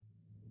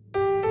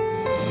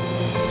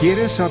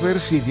¿Quiere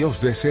saber si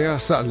Dios desea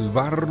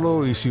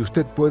salvarlo y si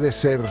usted puede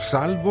ser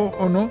salvo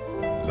o no?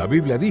 La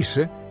Biblia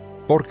dice,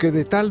 porque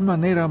de tal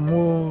manera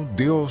amó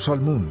Dios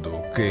al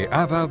mundo, que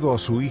ha dado a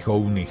su Hijo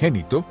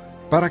unigénito,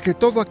 para que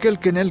todo aquel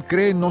que en Él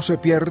cree no se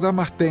pierda,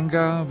 mas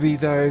tenga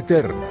vida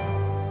eterna.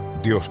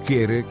 Dios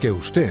quiere que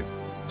usted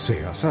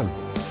sea salvo.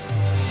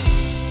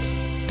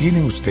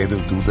 ¿Tiene usted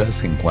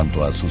dudas en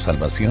cuanto a su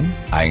salvación?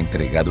 ¿Ha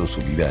entregado su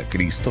vida a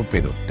Cristo,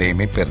 pero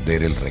teme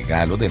perder el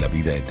regalo de la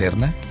vida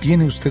eterna?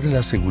 ¿Tiene usted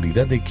la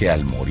seguridad de que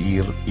al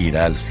morir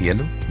irá al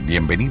cielo?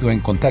 Bienvenido a En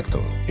Contacto,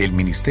 el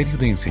Ministerio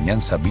de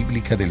Enseñanza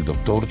Bíblica del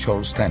Dr.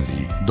 Charles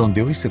Stanley,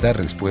 donde hoy se da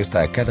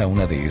respuesta a cada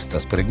una de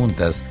estas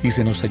preguntas y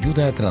se nos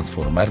ayuda a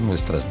transformar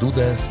nuestras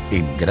dudas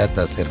en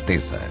grata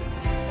certeza.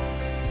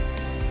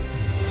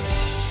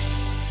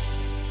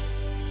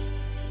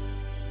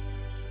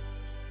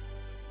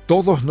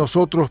 Todos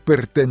nosotros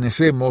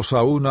pertenecemos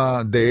a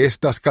una de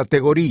estas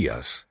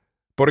categorías.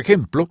 Por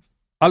ejemplo,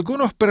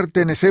 algunos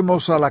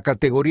pertenecemos a la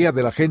categoría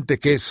de la gente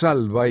que es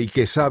salva y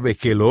que sabe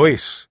que lo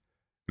es.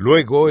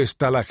 Luego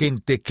está la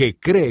gente que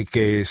cree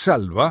que es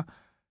salva,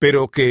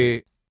 pero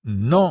que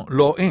no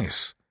lo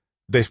es.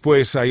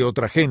 Después hay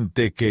otra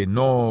gente que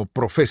no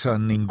profesa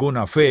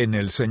ninguna fe en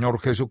el Señor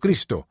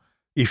Jesucristo.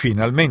 Y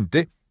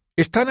finalmente,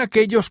 están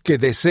aquellos que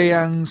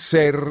desean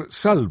ser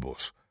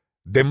salvos.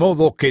 De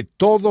modo que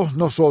todos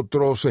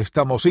nosotros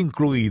estamos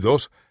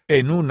incluidos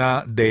en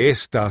una de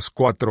estas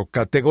 4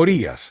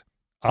 categorías.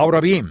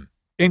 Ahora bien,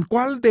 ¿en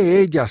cuál de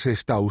ellas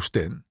está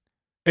usted?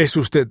 ¿Es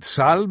usted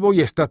salvo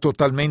y está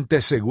totalmente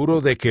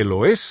seguro de que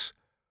lo es?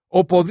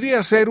 ¿O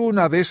podría ser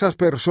una de esas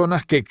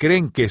personas que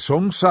creen que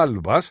son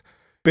salvas,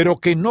 pero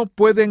que no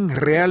pueden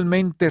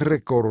realmente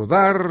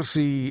recordar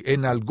si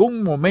en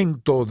algún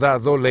momento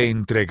dado le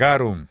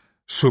entregaron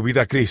su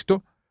vida a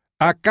Cristo?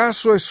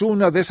 ¿Acaso es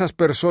una de esas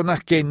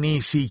personas que ni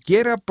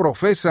siquiera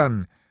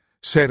profesan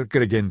ser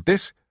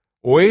creyentes?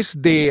 ¿O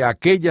es de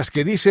aquellas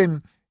que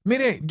dicen,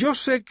 mire, yo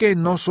sé que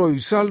no soy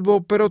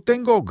salvo, pero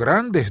tengo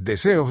grandes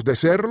deseos de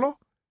serlo?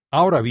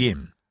 Ahora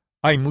bien,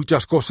 hay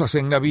muchas cosas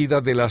en la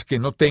vida de las que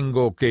no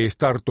tengo que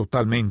estar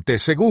totalmente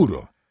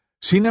seguro.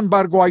 Sin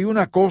embargo, hay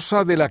una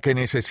cosa de la que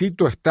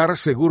necesito estar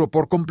seguro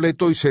por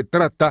completo y se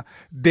trata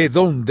de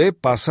dónde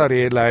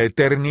pasaré la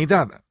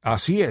eternidad.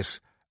 Así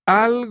es.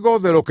 Algo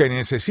de lo que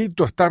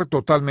necesito estar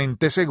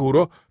totalmente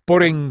seguro,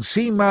 por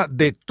encima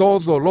de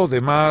todo lo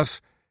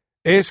demás,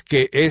 es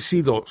que he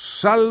sido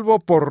salvo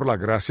por la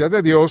gracia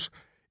de Dios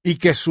y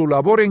que su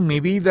labor en mi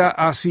vida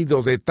ha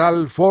sido de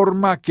tal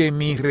forma que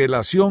mi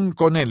relación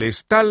con Él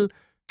es tal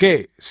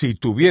que, si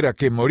tuviera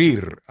que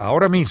morir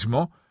ahora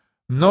mismo,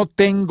 no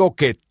tengo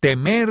que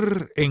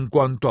temer en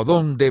cuanto a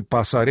dónde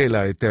pasaré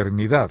la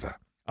eternidad.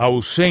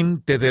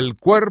 Ausente del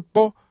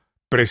cuerpo,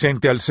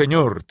 presente al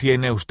Señor,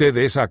 ¿tiene usted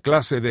esa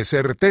clase de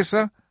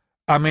certeza?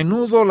 A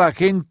menudo la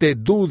gente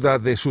duda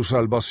de su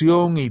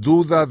salvación y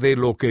duda de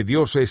lo que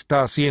Dios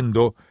está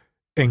haciendo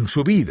en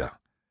su vida.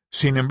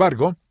 Sin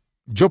embargo,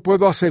 yo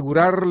puedo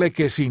asegurarle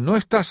que si no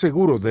está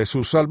seguro de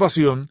su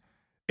salvación,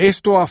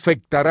 esto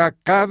afectará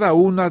cada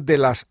una de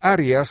las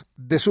áreas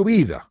de su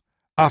vida.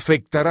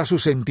 Afectará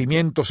sus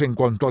sentimientos en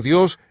cuanto a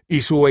Dios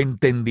y su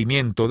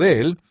entendimiento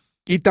de Él,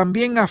 y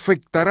también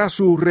afectará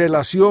su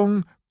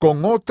relación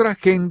con otra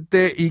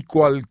gente y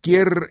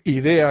cualquier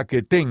idea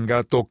que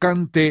tenga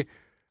tocante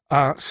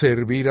a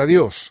servir a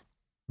Dios.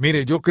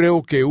 Mire, yo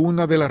creo que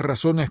una de las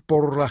razones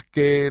por las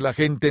que la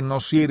gente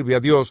no sirve a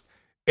Dios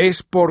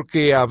es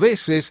porque a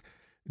veces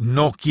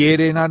no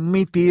quieren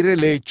admitir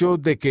el hecho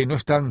de que no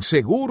están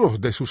seguros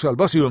de su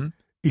salvación,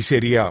 y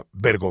sería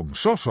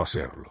vergonzoso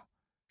hacerlo.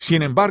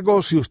 Sin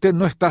embargo, si usted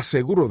no está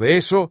seguro de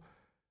eso,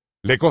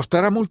 le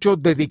costará mucho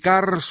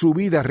dedicar su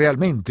vida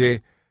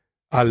realmente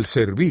al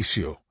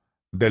servicio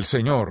del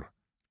Señor.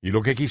 Y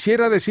lo que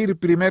quisiera decir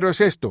primero es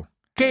esto.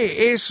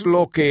 ¿Qué es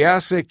lo que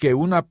hace que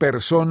una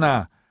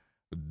persona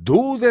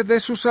dude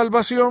de su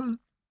salvación?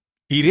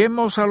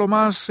 Iremos a lo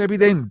más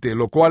evidente,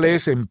 lo cual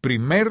es, en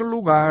primer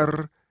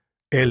lugar,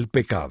 el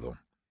pecado.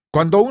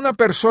 Cuando una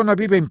persona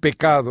vive en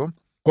pecado,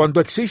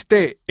 cuando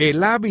existe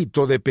el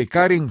hábito de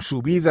pecar en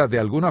su vida de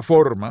alguna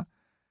forma,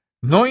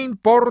 no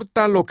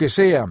importa lo que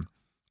sea,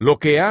 lo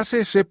que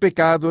hace ese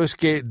pecado es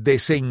que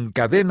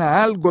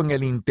desencadena algo en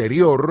el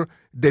interior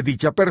de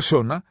dicha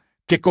persona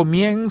que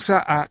comienza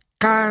a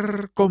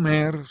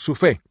carcomer su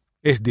fe.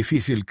 Es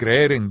difícil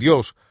creer en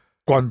Dios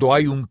cuando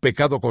hay un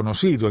pecado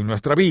conocido en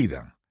nuestra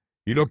vida.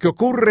 Y lo que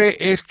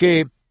ocurre es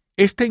que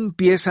éste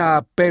empieza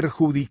a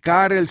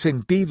perjudicar el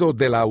sentido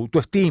de la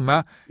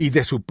autoestima y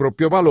de su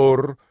propio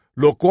valor,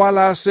 lo cual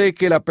hace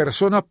que la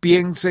persona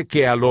piense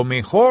que a lo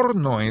mejor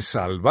no es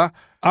salva,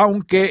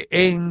 aunque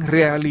en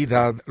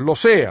realidad lo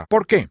sea.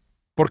 ¿Por qué?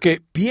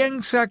 Porque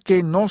piensa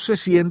que no se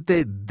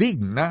siente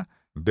digna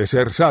de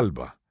ser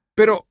salva.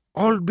 Pero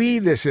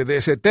olvídese de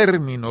ese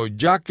término,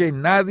 ya que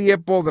nadie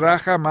podrá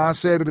jamás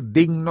ser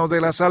digno de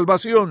la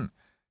salvación.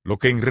 Lo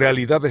que en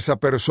realidad esa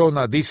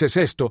persona dice es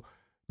esto: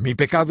 mi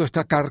pecado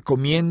está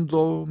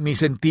carcomiendo mi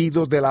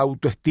sentido de la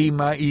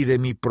autoestima y de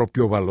mi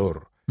propio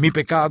valor. mi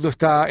pecado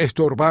está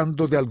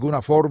estorbando de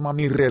alguna forma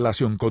mi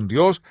relación con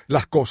Dios,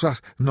 las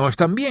cosas no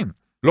están bien.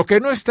 Lo que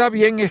no está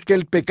bien es que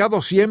el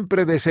pecado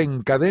siempre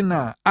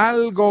desencadena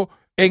algo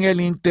en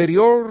el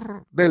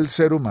interior del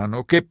ser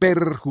humano que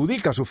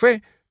perjudica su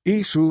fe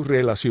y su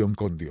relación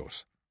con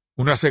Dios.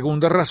 Una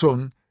segunda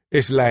razón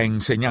es la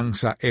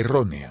enseñanza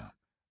errónea.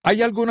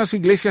 Hay algunas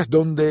iglesias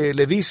donde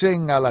le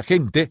dicen a la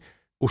gente: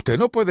 usted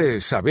no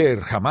puede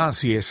saber jamás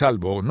si es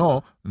salvo o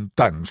no,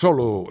 tan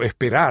solo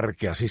esperar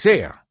que así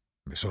sea.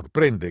 Me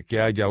sorprende que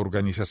haya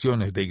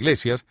organizaciones de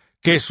iglesias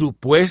que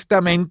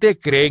supuestamente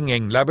creen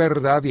en la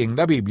verdad y en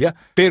la Biblia,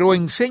 pero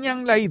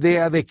enseñan la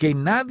idea de que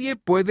nadie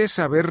puede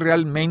saber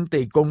realmente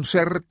y con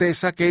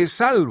certeza que es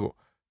salvo.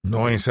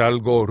 ¿No es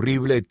algo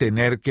horrible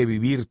tener que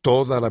vivir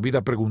toda la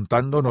vida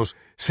preguntándonos: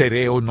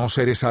 ¿seré o no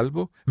seré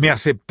salvo? ¿Me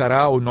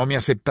aceptará o no me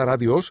aceptará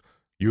Dios?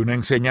 Y una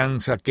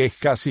enseñanza que es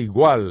casi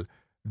igual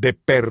de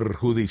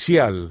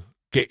perjudicial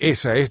que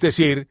esa, es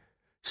decir,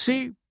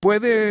 sí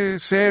puede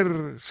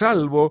ser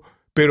salvo,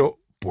 pero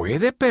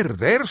puede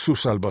perder su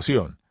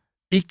salvación.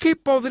 ¿Y qué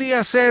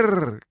podría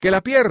hacer que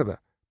la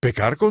pierda?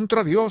 Pecar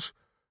contra Dios.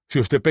 Si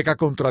usted peca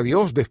contra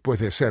Dios después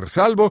de ser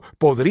salvo,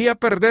 podría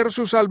perder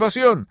su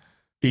salvación.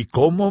 ¿Y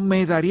cómo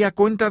me daría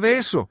cuenta de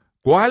eso?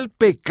 ¿Cuál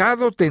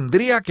pecado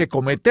tendría que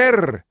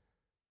cometer?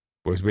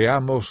 Pues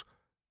veamos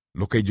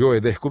lo que yo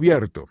he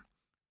descubierto.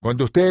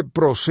 Cuando usted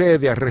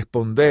procede a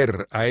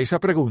responder a esa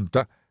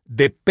pregunta,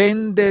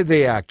 depende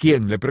de a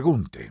quién le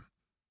pregunte.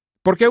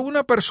 Porque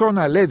una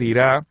persona le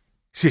dirá: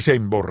 si se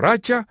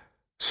emborracha,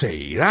 se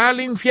irá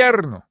al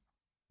infierno.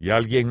 Y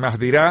alguien más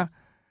dirá: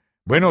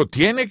 bueno,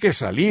 tiene que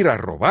salir a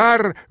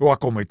robar o a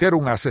cometer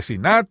un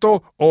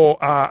asesinato o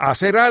a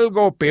hacer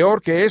algo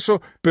peor que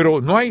eso, pero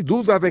no hay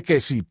duda de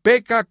que si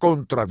peca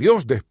contra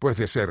Dios después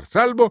de ser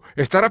salvo,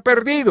 estará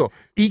perdido.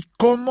 ¿Y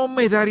cómo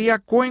me daría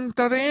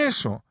cuenta de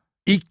eso?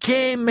 ¿Y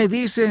qué me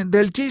dice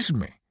del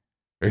chisme?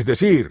 Es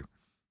decir,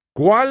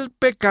 ¿cuál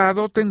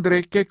pecado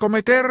tendré que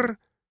cometer?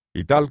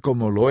 Y tal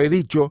como lo he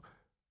dicho,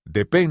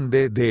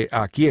 depende de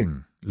a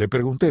quién le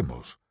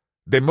preguntemos.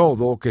 De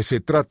modo que se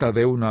trata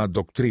de una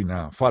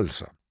doctrina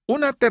falsa.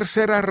 Una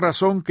tercera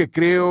razón que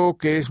creo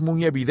que es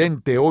muy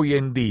evidente hoy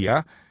en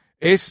día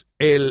es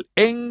el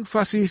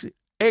énfasis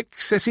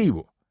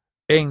excesivo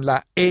en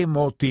la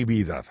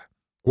emotividad.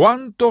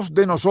 ¿Cuántos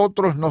de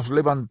nosotros nos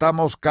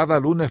levantamos cada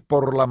lunes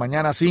por la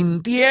mañana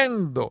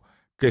sintiendo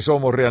que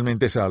somos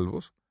realmente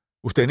salvos?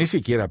 Usted ni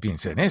siquiera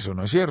piensa en eso,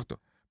 ¿no es cierto?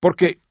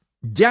 Porque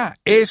ya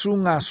es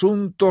un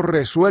asunto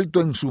resuelto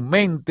en su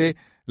mente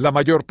la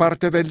mayor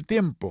parte del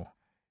tiempo.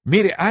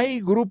 Mire,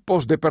 hay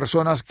grupos de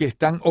personas que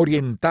están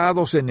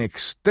orientados en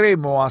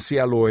extremo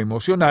hacia lo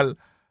emocional,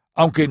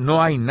 aunque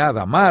no hay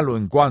nada malo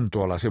en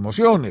cuanto a las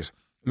emociones.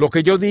 Lo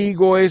que yo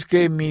digo es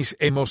que mis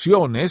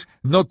emociones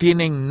no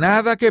tienen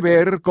nada que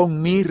ver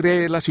con mi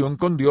relación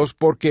con Dios,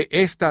 porque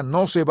ésta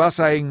no se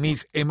basa en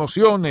mis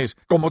emociones,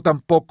 como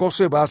tampoco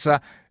se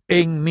basa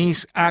en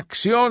mis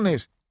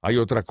acciones. Hay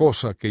otra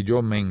cosa que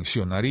yo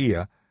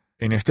mencionaría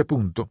en este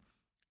punto,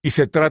 y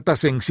se trata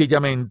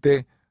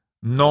sencillamente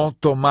no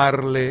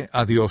tomarle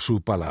a Dios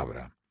su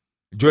palabra.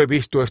 Yo he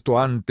visto esto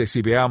antes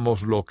y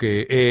veamos lo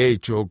que he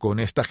hecho con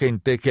esta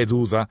gente que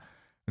duda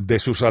de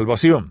su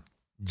salvación.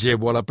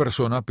 Llevo a la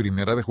persona,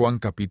 1 de Juan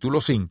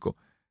capítulo 5,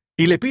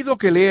 y le pido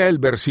que lea el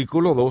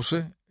versículo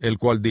 12, el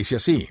cual dice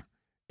así: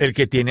 el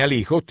que tiene al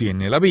Hijo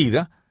tiene la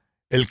vida,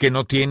 el que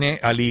no tiene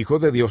al Hijo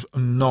de Dios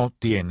no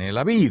tiene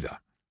la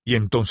vida. Y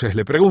entonces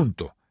le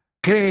pregunto: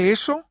 ¿cree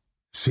eso?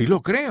 Sí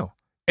lo creo.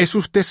 ¿Es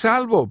usted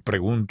salvo?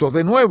 Pregunto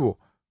de nuevo.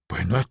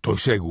 Pues no estoy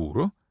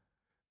seguro.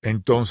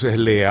 Entonces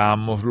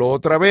leámoslo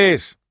otra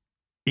vez.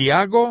 Y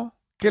hago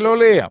que lo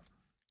lea.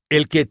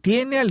 El que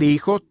tiene al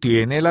Hijo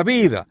tiene la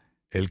vida.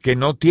 El que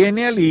no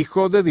tiene al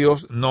Hijo de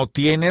Dios no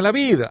tiene la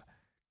vida.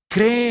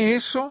 ¿Cree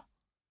eso?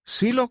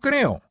 Sí lo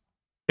creo.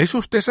 ¿Es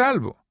usted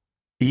salvo?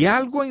 ¿Y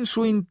algo en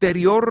su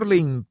interior le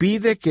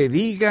impide que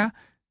diga: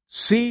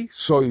 sí,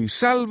 soy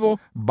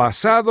salvo,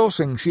 basado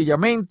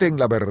sencillamente en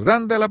la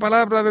verdad de la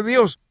palabra de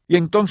Dios? Y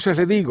entonces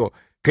le digo: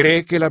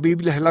 ¿cree que la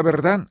Biblia es la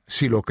verdad?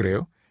 Sí lo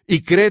creo.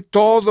 ¿Y cree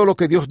todo lo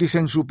que Dios dice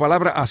en su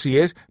palabra? Así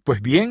es.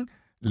 Pues bien,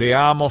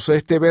 leamos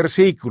este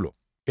versículo.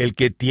 El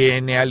que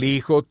tiene al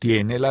Hijo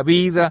tiene la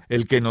vida,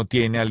 el que no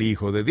tiene al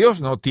Hijo de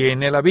Dios no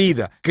tiene la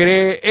vida.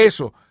 ¿Cree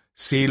eso?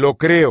 Sí lo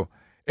creo.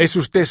 ¿Es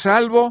usted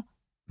salvo?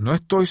 No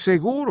estoy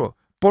seguro.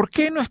 ¿Por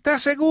qué no está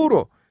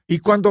seguro? Y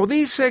cuando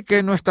dice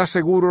que no está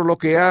seguro, lo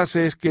que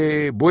hace es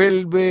que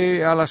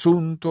vuelve al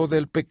asunto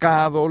del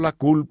pecado, la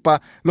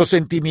culpa, los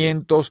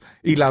sentimientos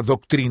y la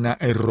doctrina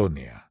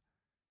errónea.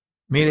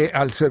 Mire,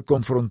 al ser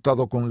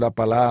confrontado con la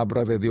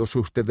palabra de Dios,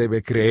 usted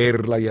debe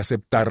creerla y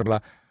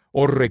aceptarla,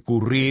 o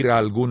recurrir a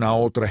alguna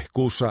otra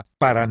excusa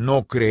para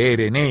no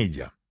creer en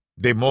ella.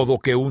 De modo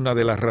que una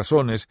de las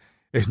razones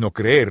es no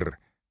creer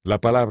la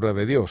palabra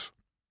de Dios.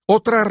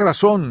 Otra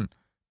razón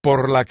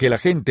por la que la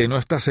gente no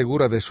está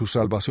segura de su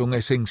salvación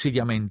es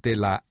sencillamente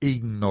la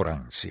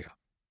ignorancia.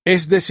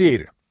 Es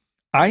decir,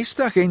 a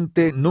esta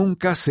gente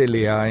nunca se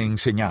le ha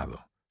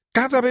enseñado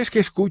Cada vez que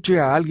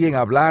escuche a alguien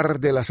hablar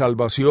de la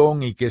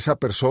salvación y que esa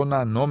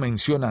persona no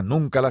menciona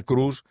nunca la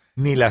cruz,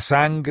 ni la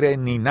sangre,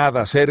 ni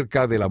nada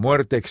acerca de la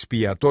muerte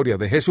expiatoria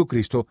de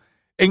Jesucristo,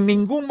 en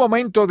ningún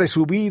momento de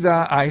su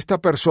vida a esta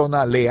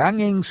persona le han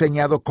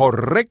enseñado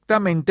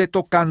correctamente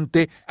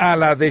tocante a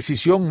la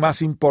decisión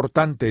más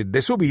importante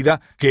de su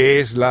vida, que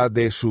es la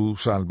de su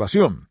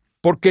salvación.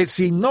 Porque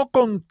si no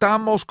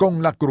contamos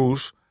con la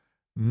cruz,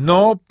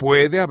 no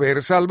puede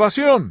haber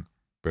salvación.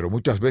 Pero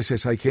muchas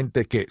veces hay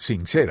gente que,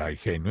 sincera y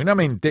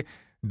genuinamente,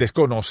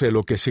 desconoce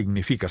lo que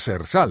significa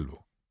ser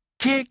salvo.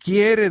 ¿Qué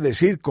quiere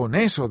decir con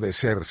eso de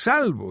ser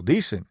salvo?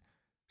 Dicen.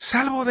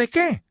 ¿Salvo de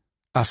qué?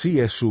 Así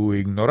es su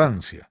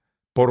ignorancia.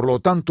 Por lo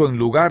tanto, en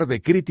lugar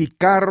de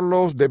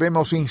criticarlos,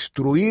 debemos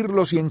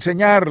instruirlos y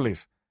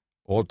enseñarles.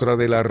 Otra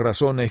de las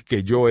razones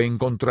que yo he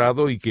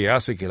encontrado y que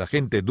hace que la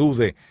gente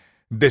dude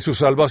de su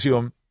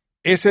salvación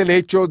es el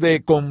hecho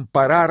de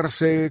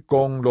compararse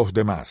con los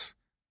demás.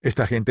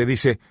 Esta gente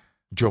dice: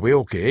 yo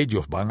veo que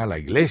ellos van a la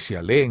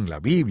iglesia, leen la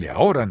Biblia,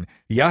 oran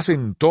y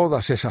hacen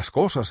todas esas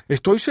cosas.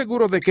 Estoy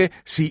seguro de que,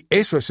 si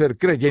eso es ser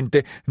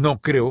creyente, no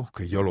creo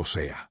que yo lo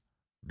sea.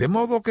 De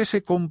modo que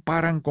se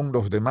comparan con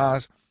los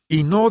demás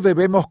y no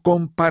debemos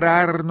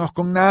compararnos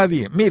con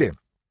nadie. Mire,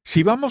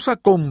 si vamos a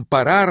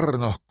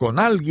compararnos con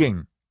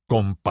alguien,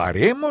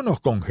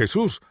 comparémonos con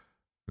Jesús,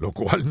 lo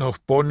cual nos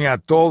pone a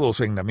todos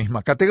en la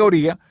misma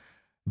categoría,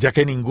 ya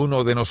que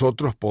ninguno de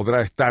nosotros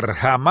podrá estar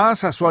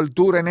jamás a su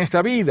altura en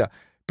esta vida.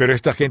 Pero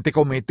esta gente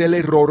comete el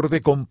error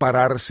de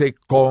compararse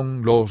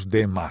con los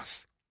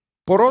demás.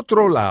 Por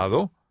otro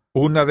lado,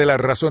 una de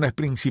las razones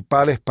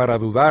principales para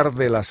dudar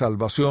de la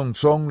salvación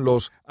son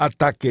los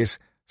ataques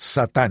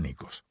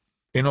satánicos.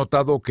 He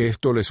notado que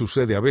esto le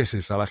sucede a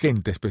veces a la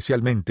gente,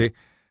 especialmente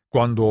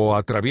cuando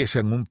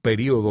atraviesan un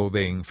período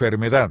de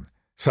enfermedad.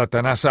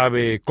 Satanás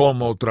sabe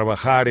cómo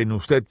trabajar en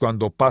usted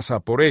cuando pasa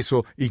por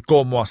eso y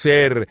cómo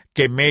hacer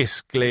que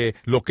mezcle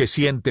lo que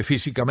siente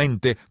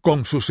físicamente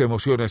con sus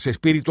emociones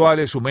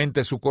espirituales, su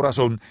mente, su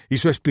corazón y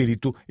su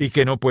espíritu, y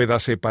que no pueda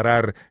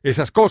separar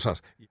esas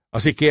cosas.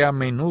 Así que a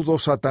menudo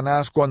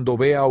Satanás, cuando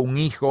ve a un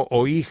hijo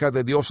o hija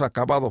de Dios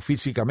acabado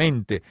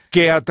físicamente,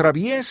 que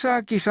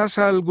atraviesa quizás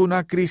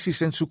alguna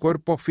crisis en su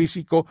cuerpo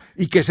físico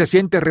y que se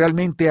siente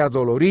realmente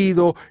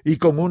adolorido y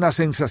con una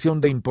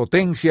sensación de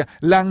impotencia,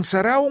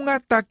 lanzará un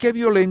ataque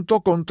violento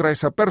contra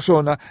esa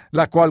persona,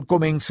 la cual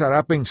comenzará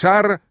a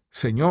pensar: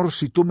 Señor,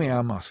 si tú me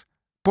amas,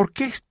 ¿por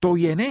qué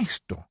estoy en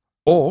esto?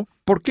 ¿O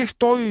por qué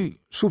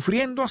estoy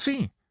sufriendo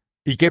así?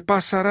 ¿Y qué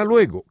pasará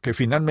luego? Que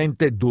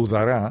finalmente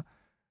dudará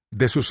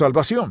de su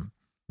salvación.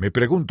 Me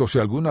pregunto si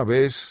alguna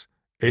vez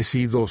he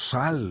sido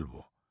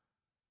salvo.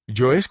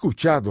 Yo he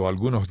escuchado a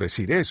algunos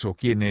decir eso,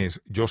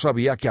 quienes yo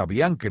sabía que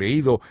habían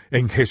creído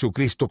en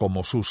Jesucristo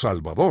como su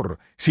Salvador.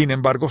 Sin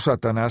embargo,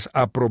 Satanás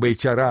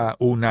aprovechará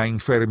una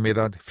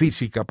enfermedad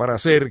física para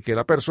hacer que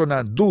la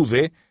persona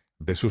dude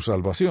de su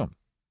salvación.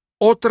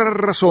 Otra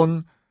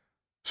razón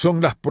son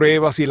las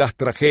pruebas y las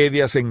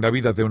tragedias en la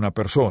vida de una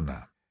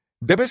persona.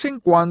 De vez en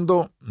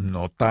cuando,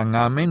 no tan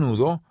a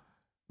menudo,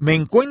 me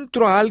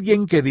encuentro a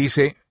alguien que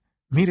dice: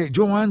 mire,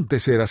 yo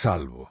antes era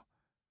salvo.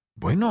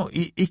 Bueno,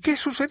 ¿y qué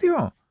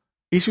sucedió?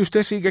 Y si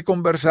usted sigue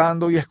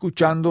conversando y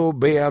escuchando,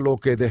 vea lo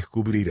que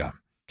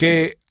descubrirá.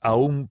 Que a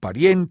un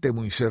pariente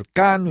muy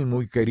cercano y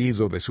muy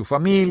querido de su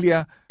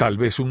familia, tal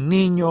vez un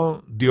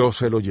niño, Dios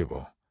se lo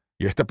llevó.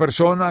 Y esta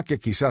persona, que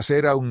quizás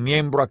era un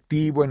miembro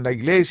activo en la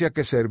iglesia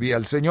que servía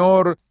al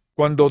Señor,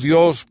 cuando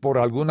Dios, por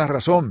alguna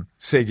razón,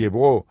 se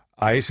llevó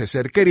a ese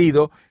ser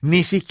querido,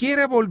 ni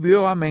siquiera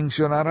volvió a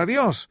mencionar a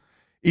Dios.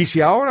 Y si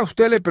ahora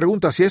usted le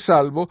pregunta si es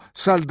salvo,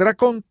 saldrá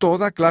con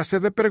toda clase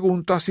de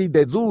preguntas y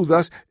de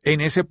dudas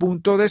en ese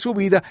punto de su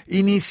vida,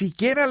 y ni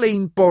siquiera le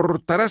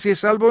importará si es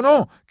salvo o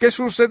no. ¿Qué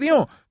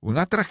sucedió?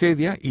 Una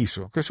tragedia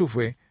hizo que su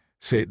fe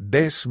se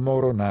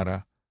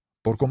desmoronara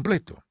por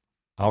completo.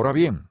 Ahora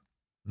bien,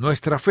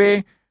 nuestra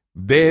fe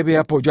debe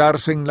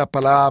apoyarse en la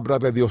palabra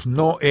de Dios,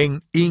 no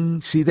en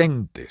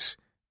incidentes,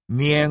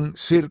 ni en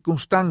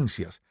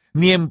circunstancias,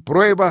 ni en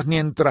pruebas, ni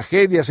en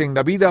tragedias en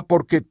la vida,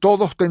 porque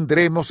todos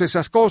tendremos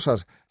esas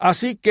cosas.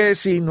 Así que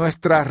si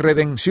nuestra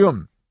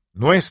redención,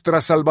 nuestra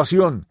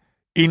salvación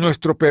y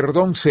nuestro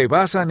perdón se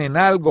basan en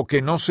algo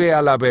que no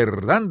sea la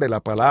verdad de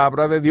la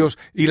palabra de Dios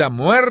y la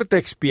muerte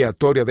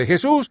expiatoria de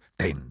Jesús,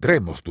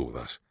 tendremos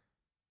dudas.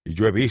 Y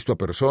yo he visto a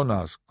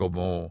personas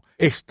como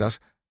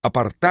estas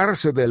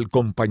apartarse del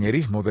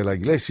compañerismo de la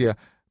iglesia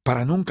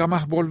para nunca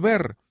más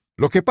volver.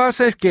 Lo que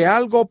pasa es que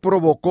algo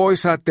provocó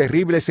esa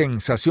terrible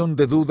sensación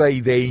de duda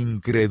y de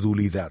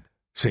incredulidad.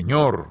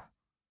 Señor,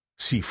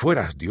 si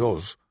fueras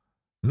Dios,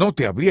 no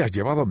te habrías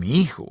llevado a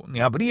mi hijo, ni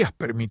habrías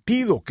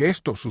permitido que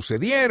esto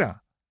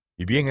sucediera.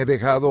 Y bien, he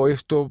dejado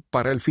esto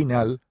para el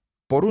final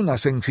por una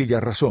sencilla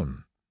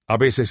razón. A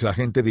veces la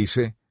gente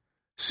dice: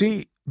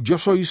 sí, yo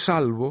soy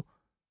salvo,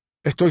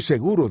 estoy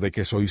seguro de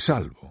que soy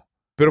salvo.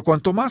 Pero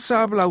cuanto más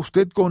habla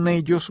usted con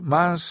ellos,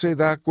 más se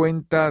da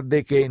cuenta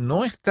de que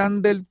no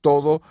están del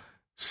todo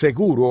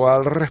seguro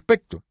al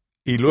respecto.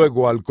 Y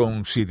luego, al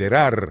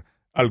considerar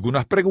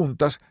algunas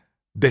preguntas,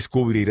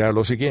 descubrirá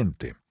lo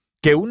siguiente: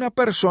 que una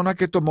persona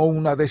que tomó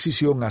una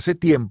decisión hace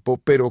tiempo,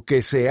 pero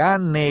que se ha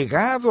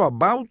negado a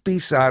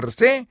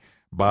bautizarse,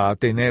 va a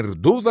tener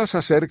dudas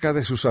acerca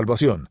de su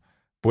salvación.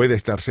 Puede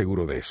estar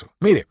seguro de eso.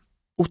 Mire,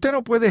 usted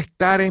no puede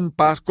estar en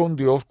paz con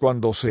Dios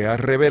cuando se ha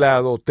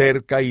rebelado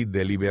terca y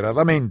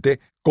deliberadamente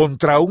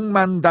contra un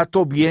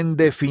mandato bien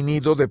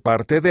definido de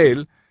parte de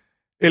Él,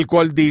 el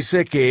cual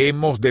dice que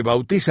hemos de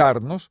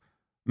bautizarnos,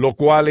 lo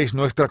cual es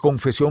nuestra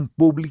confesión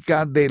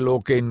pública de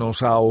lo que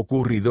nos ha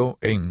ocurrido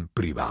en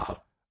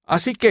privado.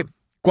 Así que,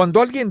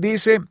 cuando alguien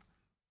dice,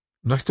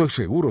 no estoy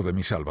seguro de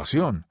mi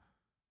salvación,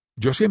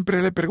 yo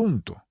siempre le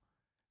pregunto,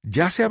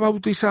 ¿ya se ha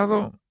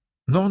bautizado?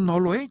 No, no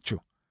lo he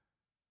hecho.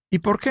 ¿Y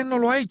por qué no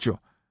lo ha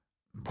hecho?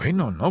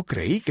 Bueno, no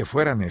creí que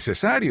fuera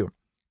necesario.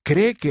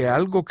 ¿Cree que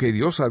algo que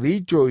Dios ha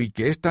dicho y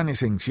que es tan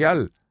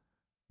esencial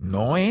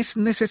no es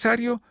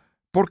necesario?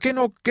 ¿Por qué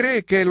no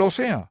cree que lo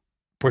sea?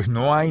 Pues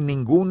no hay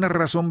ninguna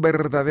razón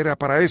verdadera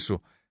para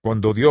eso,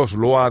 cuando Dios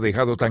lo ha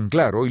dejado tan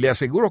claro, y le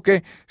aseguro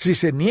que si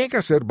se niega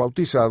a ser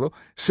bautizado,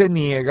 se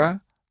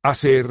niega a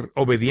ser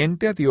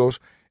obediente a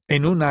Dios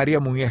en un área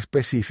muy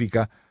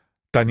específica,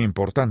 tan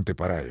importante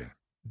para Él.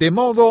 De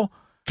modo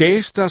que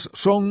estas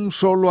son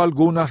solo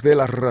algunas de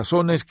las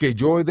razones que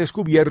yo he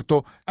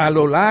descubierto a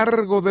lo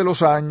largo de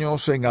los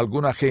años en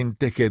alguna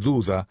gente que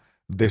duda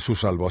de su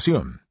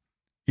salvación.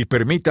 Y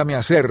permítame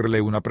hacerle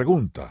una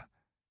pregunta.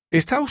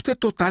 ¿Está usted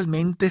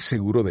totalmente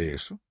seguro de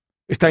eso?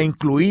 ¿Está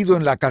incluido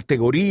en la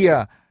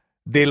categoría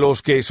de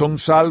los que son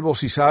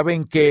salvos y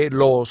saben que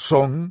lo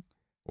son?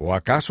 ¿O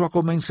acaso ha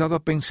comenzado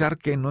a pensar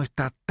que no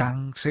está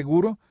tan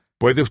seguro?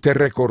 ¿Puede usted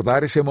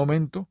recordar ese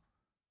momento?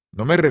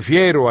 No me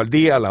refiero al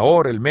día, la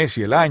hora, el mes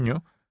y el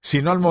año,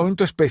 sino al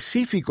momento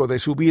específico de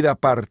su vida a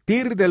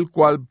partir del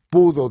cual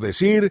pudo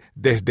decir,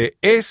 desde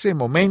ese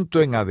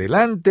momento en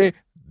adelante,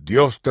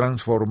 Dios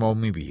transformó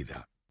mi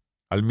vida.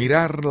 Al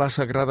mirar las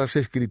Sagradas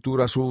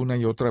Escrituras una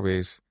y otra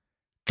vez,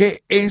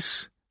 ¿qué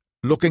es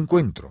lo que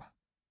encuentro?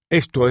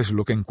 Esto es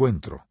lo que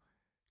encuentro,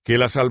 que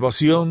la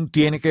salvación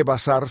tiene que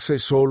basarse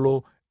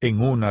solo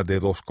en una de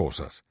dos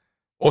cosas.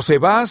 O se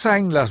basa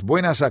en las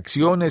buenas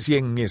acciones y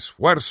en mi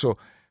esfuerzo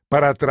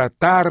para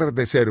tratar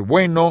de ser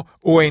bueno,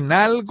 o en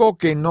algo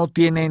que no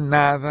tiene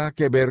nada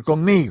que ver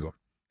conmigo.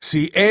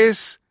 Si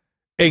es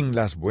en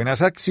las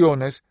buenas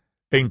acciones,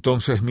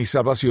 entonces mi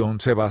salvación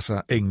se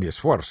basa en mi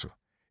esfuerzo.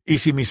 Y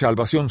si mi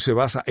salvación se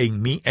basa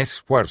en mi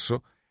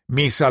esfuerzo,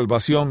 mi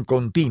salvación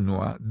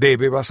continua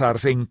debe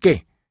basarse ¿en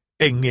qué?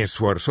 En mi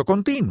esfuerzo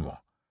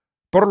continuo.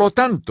 Por lo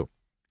tanto,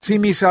 si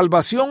mi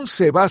salvación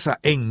se basa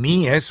en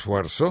mi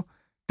esfuerzo,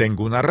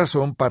 tengo una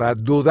razón para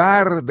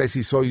dudar de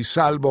si soy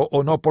salvo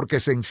o no, porque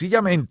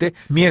sencillamente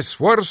mi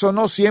esfuerzo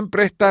no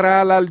siempre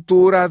estará a la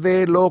altura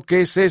de lo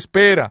que se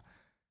espera.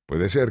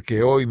 Puede ser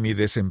que hoy mi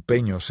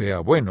desempeño sea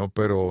bueno,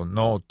 pero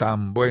no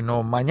tan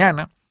bueno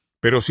mañana.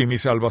 Pero si mi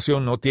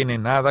salvación no tiene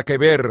nada que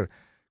ver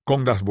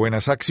con las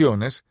buenas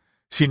acciones,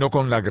 sino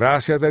con la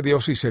gracia de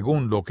Dios y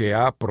según lo que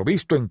ha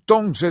provisto,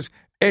 entonces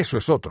eso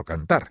es otro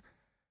cantar.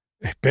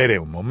 Espere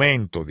un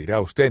momento, dirá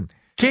usted.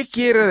 ¿Qué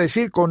quiere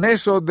decir con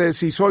eso de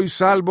si soy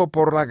salvo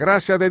por la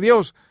gracia de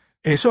Dios?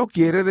 Eso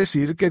quiere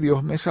decir que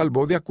Dios me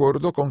salvó de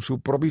acuerdo con su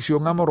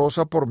provisión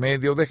amorosa por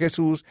medio de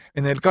Jesús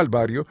en el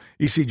Calvario,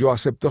 y si yo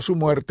acepto su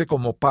muerte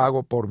como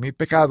pago por mi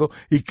pecado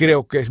y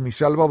creo que es mi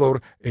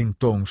Salvador,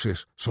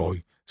 entonces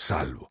soy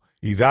salvo.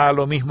 Y da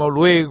lo mismo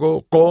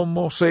luego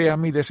cómo sea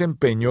mi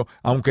desempeño,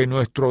 aunque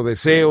nuestro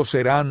deseo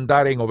será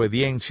andar en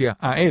obediencia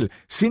a Él.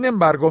 Sin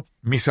embargo,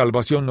 mi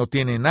salvación no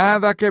tiene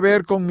nada que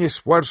ver con mi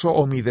esfuerzo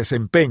o mi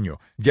desempeño,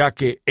 ya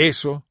que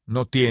eso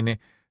no tiene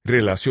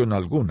relación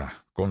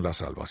alguna con la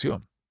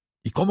salvación.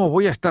 ¿Y cómo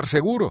voy a estar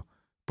seguro?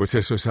 Pues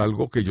eso es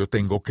algo que yo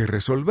tengo que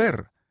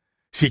resolver.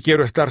 Si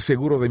quiero estar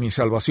seguro de mi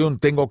salvación,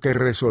 tengo que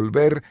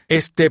resolver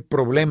este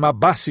problema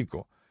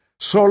básico.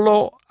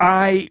 Solo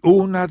hay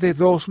una de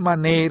dos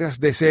maneras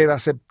de ser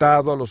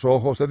aceptado a los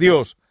ojos de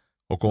Dios.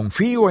 O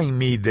confío en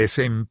mi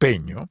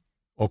desempeño,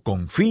 o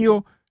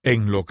confío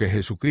en lo que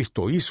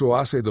Jesucristo hizo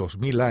hace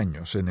 2000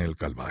 años en el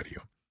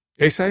Calvario.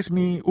 Esa es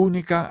mi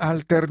única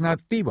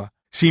alternativa.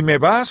 Si me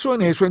baso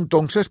en eso,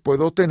 entonces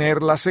puedo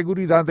tener la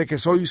seguridad de que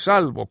soy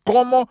salvo.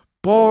 ¿Cómo?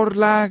 Por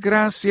la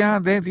gracia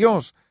de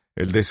Dios.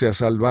 Él desea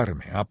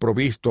salvarme, ha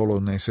provisto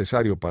lo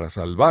necesario para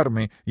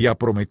salvarme y ha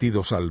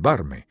prometido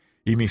salvarme.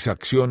 Y mis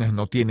acciones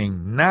no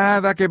tienen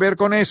nada que ver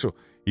con eso,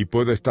 y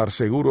puedo estar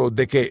seguro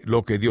de que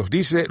lo que Dios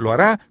dice lo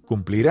hará,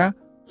 cumplirá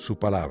su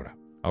palabra.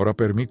 Ahora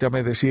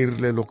permítame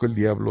decirle lo que el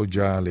diablo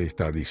ya le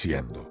está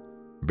diciendo.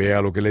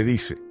 Vea lo que le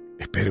dice.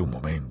 Espere un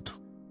momento.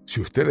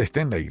 Si usted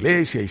está en la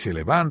iglesia y se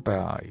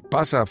levanta y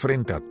pasa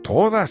frente a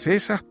todas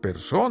esas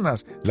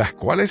personas, las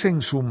cuales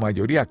en su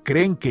mayoría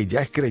creen que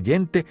ya es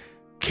creyente,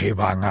 ¿qué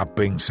van a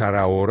pensar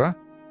ahora?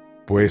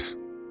 Pues,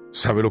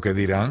 ¿sabe lo que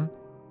dirán?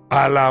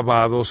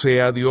 Alabado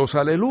sea Dios,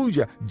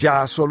 aleluya,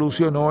 ya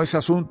solucionó ese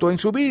asunto en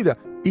su vida.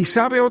 Y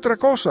sabe otra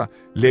cosa,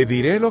 le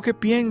diré lo que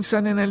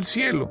piensan en el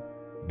cielo.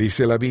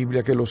 Dice la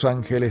Biblia que los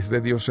ángeles de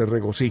Dios se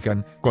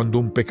regocijan cuando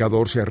un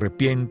pecador se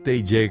arrepiente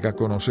y llega a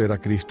conocer a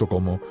Cristo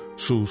como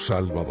su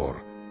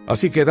Salvador.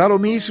 Así que da lo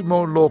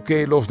mismo lo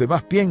que los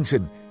demás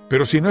piensen,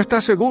 pero si no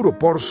está seguro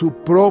por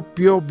su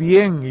propio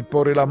bien y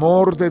por el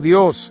amor de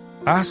Dios,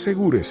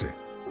 asegúrese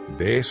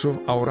de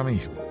eso ahora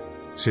mismo.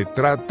 Se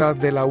trata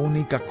de la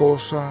única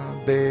cosa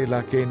de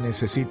la que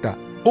necesita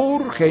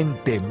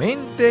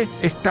urgentemente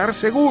estar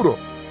seguro: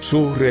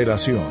 su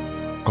relación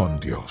con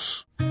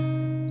Dios.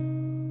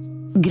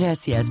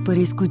 Gracias por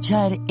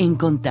escuchar En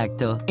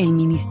Contacto, el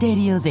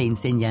Ministerio de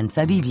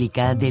Enseñanza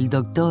Bíblica del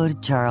Dr.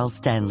 Charles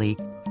Stanley.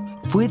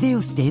 ¿Puede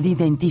usted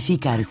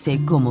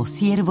identificarse como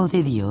siervo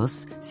de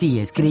Dios? Si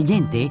es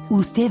creyente,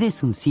 usted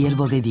es un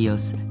siervo de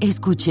Dios.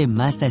 Escuche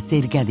más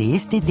acerca de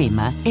este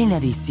tema en la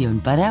edición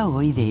para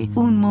hoy de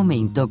Un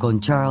Momento con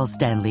Charles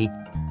Stanley.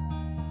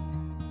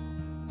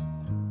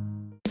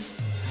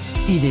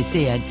 Si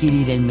desea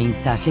adquirir el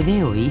mensaje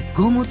de hoy,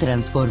 Cómo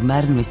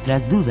transformar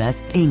nuestras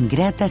dudas en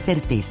grata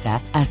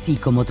certeza, así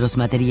como otros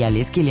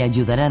materiales que le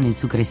ayudarán en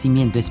su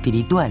crecimiento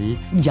espiritual,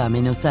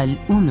 llámenos al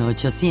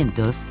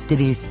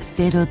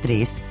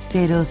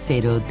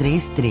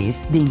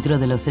 1-800-303-0033 dentro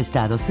de los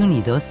Estados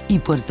Unidos y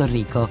Puerto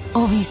Rico,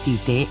 o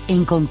visite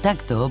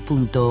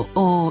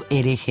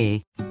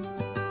encontacto.org.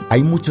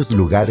 Hay muchos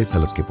lugares a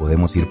los que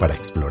podemos ir para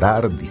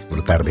explorar,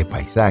 disfrutar de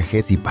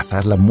paisajes y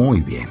pasarla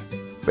muy bien.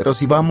 Pero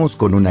si vamos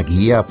con una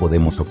guía,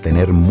 podemos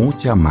obtener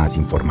mucha más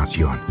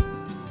información.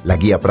 La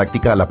guía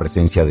práctica a la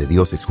presencia de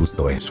Dios es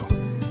justo eso.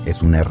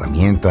 Es una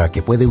herramienta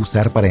que puede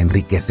usar para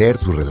enriquecer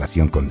su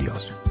relación con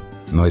Dios.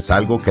 No es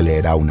algo que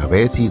leerá una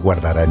vez y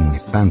guardará en un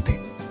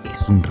estante.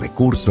 Es un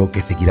recurso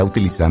que seguirá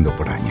utilizando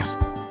por años.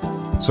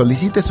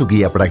 Solicite su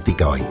guía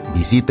práctica hoy.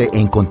 Visite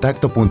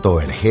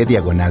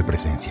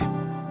encontacto.org/presencia.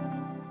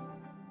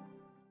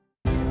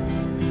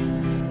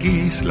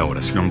 ¿Qué es la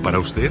oración para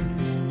usted?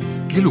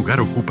 ¿Qué lugar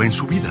ocupa en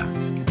su vida?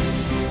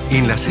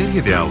 En la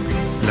serie de audio,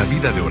 La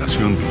vida de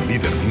oración de un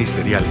líder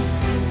ministerial,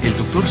 el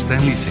Dr.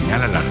 Stanley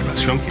señala la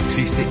relación que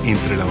existe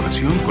entre la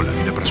oración con la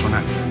vida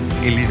personal,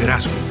 el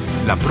liderazgo,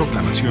 la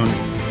proclamación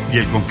y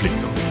el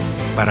conflicto.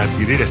 Para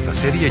adquirir esta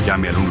serie,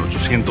 llame al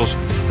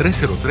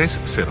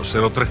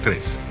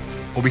 1-800-303-0033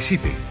 o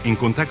visite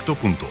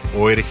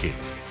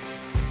encontacto.org.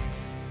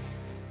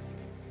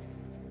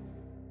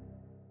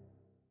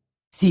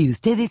 Si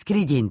usted es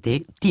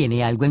creyente,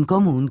 tiene algo en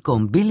común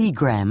con Billy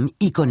Graham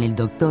y con el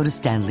Dr.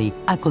 Stanley.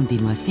 A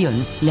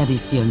continuación, la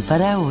edición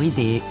para hoy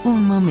de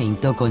Un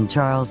Momento con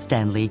Charles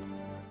Stanley.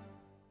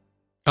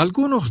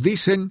 Algunos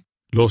dicen: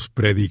 los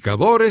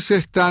predicadores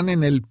están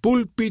en el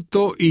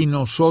púlpito y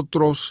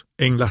nosotros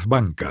en las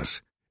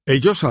bancas.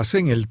 Ellos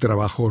hacen el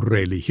trabajo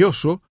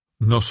religioso,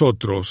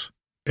 nosotros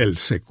el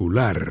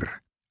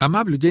secular.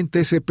 Amable oyente,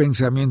 ese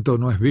pensamiento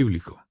no es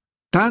bíblico.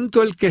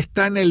 Tanto el que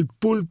está en el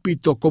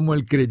púlpito como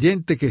el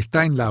creyente que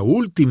está en la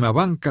última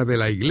banca de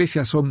la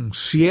iglesia son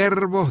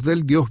siervos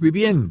del Dios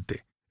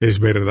viviente. Es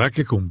verdad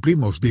que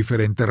cumplimos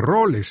diferentes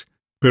roles,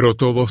 pero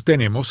todos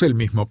tenemos el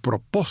mismo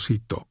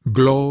propósito: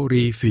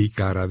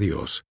 glorificar a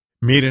Dios.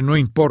 Mire, no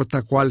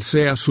importa cuál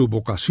sea su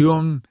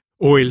vocación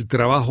o el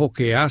trabajo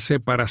que hace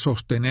para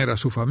sostener a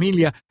su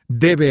familia,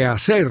 debe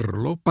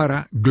hacerlo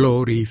para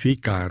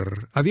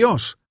glorificar a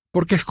Dios.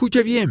 Porque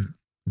escuche bien,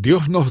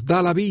 Dios nos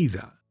da la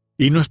vida.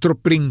 Y nuestro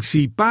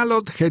principal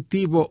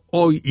objetivo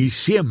hoy y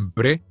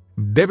siempre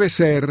debe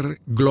ser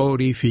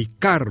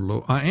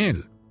glorificarlo a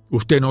Él.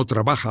 Usted no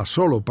trabaja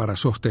solo para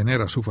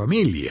sostener a su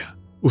familia.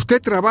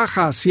 Usted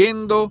trabaja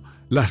haciendo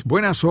las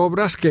buenas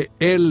obras que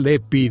Él le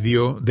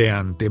pidió de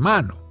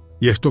antemano.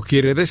 Y esto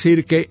quiere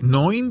decir que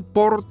no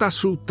importa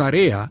su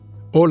tarea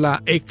o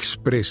la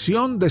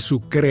expresión de su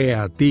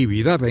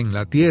creatividad en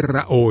la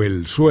tierra o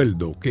el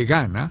sueldo que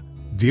gana,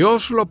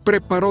 Dios lo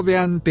preparó de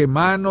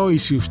antemano, y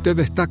si usted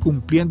está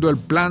cumpliendo el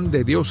plan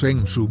de Dios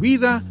en su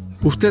vida,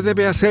 usted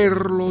debe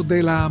hacerlo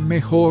de la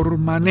mejor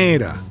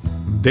manera.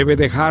 Debe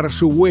dejar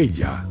su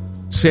huella,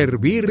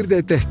 servir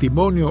de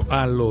testimonio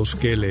a los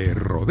que le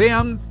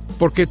rodean,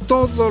 porque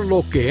todo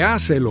lo que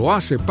hace lo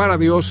hace para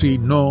Dios y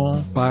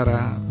no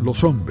para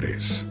los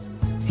hombres.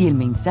 Si el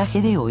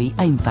mensaje de hoy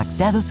ha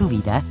impactado su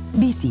vida,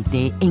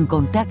 visite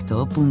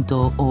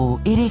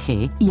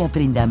encontacto.org y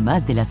aprenda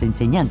más de las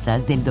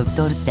enseñanzas del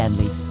Dr.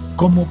 Stanley.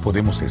 ¿Cómo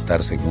podemos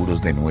estar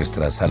seguros de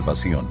nuestra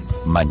salvación?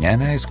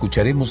 Mañana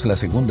escucharemos la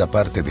segunda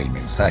parte del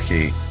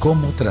mensaje,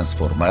 Cómo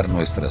transformar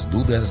nuestras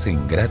dudas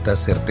en grata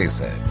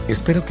certeza.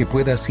 Espero que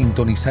pueda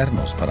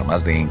sintonizarnos para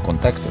más de En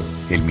Contacto,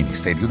 el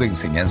Ministerio de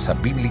Enseñanza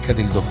Bíblica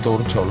del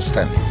Dr. Charles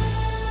Stanley.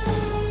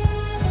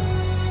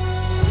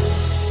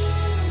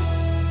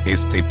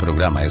 Este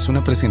programa es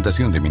una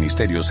presentación de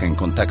Ministerios En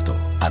Contacto,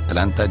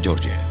 Atlanta,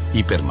 Georgia,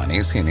 y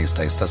permanece en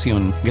esta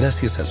estación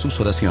gracias a sus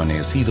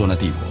oraciones y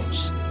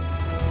donativos.